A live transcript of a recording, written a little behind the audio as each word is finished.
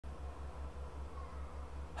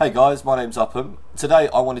Hey guys, my name's Upham. Today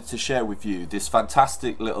I wanted to share with you this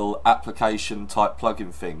fantastic little application type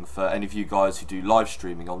plugin thing for any of you guys who do live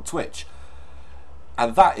streaming on Twitch.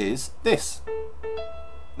 And that is this.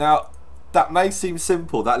 Now, that may seem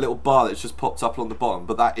simple, that little bar that's just popped up on the bottom,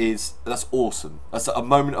 but that's awesome. That's a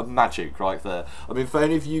moment of magic right there. I mean, for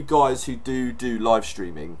any of you guys who do live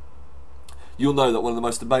streaming, you'll know that one of the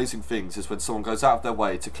most amazing things is when someone goes out of their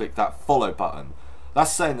way to click that follow button.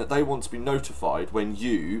 That's saying that they want to be notified when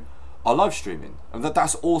you are live streaming, and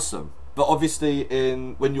that's awesome. But obviously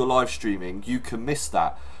when you're live streaming, you can miss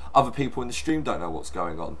that. Other people in the stream don't know what's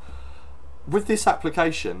going on. With this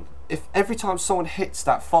application, if every time someone hits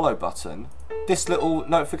that follow button, this little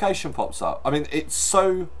notification pops up. I mean, it's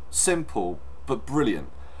so simple but brilliant.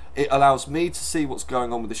 It allows me to see what's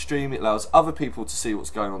going on with the stream. It allows other people to see what's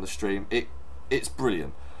going on the stream. It's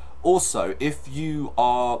brilliant. Also, if you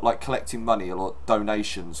are like collecting money or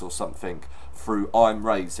donations or something through I'm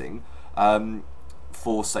Raising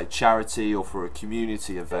for say charity or for a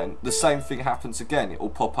community event, the same thing happens again. It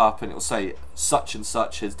will pop up and it will say such and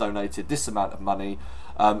such has donated this amount of money,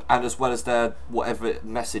 and as well as their whatever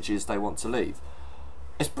messages they want to leave.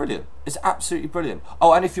 It's brilliant. It's absolutely brilliant.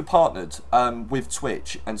 Oh, and if you're partnered with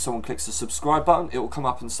Twitch and someone clicks the subscribe button, it will come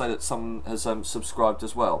up and say that someone has subscribed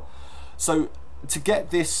as well. So to get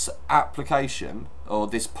this application or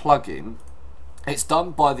this plugin, it's done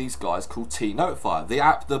by these guys called TNotifier.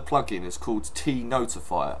 The plugin is called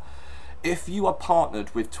TNotifier. If you are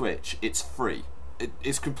partnered with Twitch, it's free.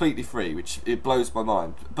 It's completely free, which it blows my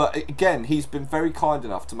mind. But again, he's been very kind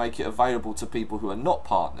enough to make it available to people who are not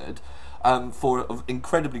partnered for an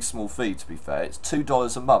incredibly small fee, to be fair. It's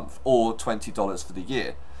 $2 a month or $20 for the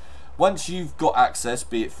year. Once you've got access,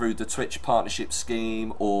 be it through the Twitch partnership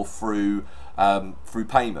scheme or through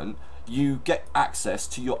payment, you get access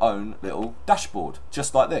to your own little dashboard,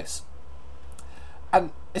 just like this.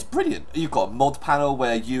 And it's brilliant. You've got a mod panel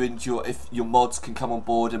where you and your mods can come on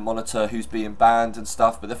board and monitor who's being banned and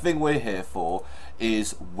stuff. But the thing we're here for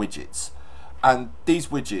is widgets. And these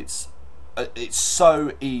widgets, it's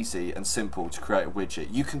so easy and simple to create a widget.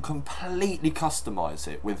 You can completely customize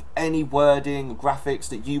it with any wording, graphics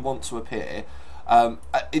that you want to appear.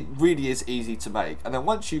 It really is easy to make, and then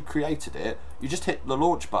once you've created it, you just hit the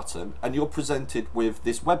launch button and you're presented with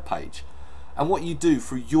this web page. And what you do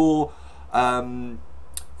for your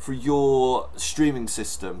streaming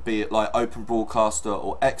system, be it like Open Broadcaster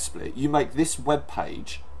or XSplit, you make this web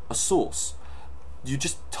page a source. You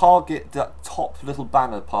just target that top little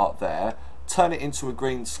banner part there, turn it into a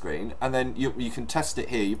green screen, and then you can test it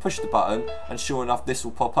here. You push the button and sure enough this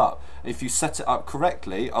will pop up. If you set it up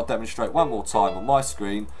correctly, I'll demonstrate one more time on my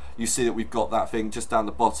screen. You see that we've got that thing just down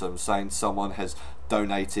the bottom saying someone has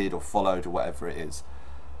donated or followed or whatever it is.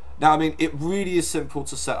 Now, I mean, it really is simple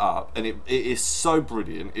to set up, and it is so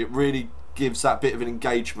brilliant. It really gives that bit of an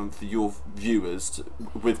engagement for your viewers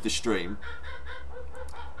with the stream.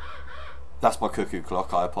 That's my cuckoo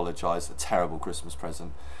clock, I apologise, a terrible Christmas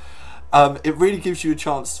present. It really gives you a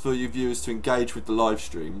chance for your viewers to engage with the live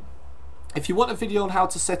stream. If you want a video on how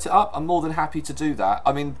to set it up, I'm more than happy to do that.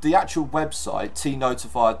 I mean, the actual website,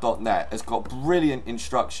 tnotifier.net, has got brilliant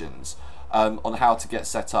instructions on how to get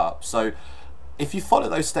set up. So if you follow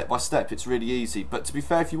those step by step, it's really easy. But to be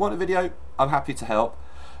fair, if you want a video, I'm happy to help.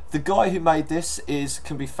 The guy who made this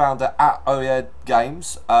can be found at @OED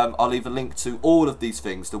Games. I'll leave a link to all of these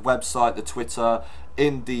things, the website, the Twitter,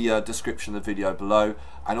 in the description of the video below.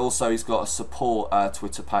 And also he's got a support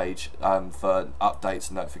Twitter page for updates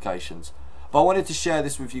and notifications. But I wanted to share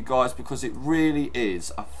this with you guys because it really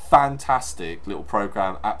is a fantastic little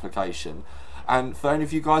program application. And for any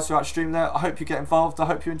of you guys who are out streaming there, I hope you get involved. I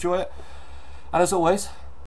hope you enjoy it. And as always,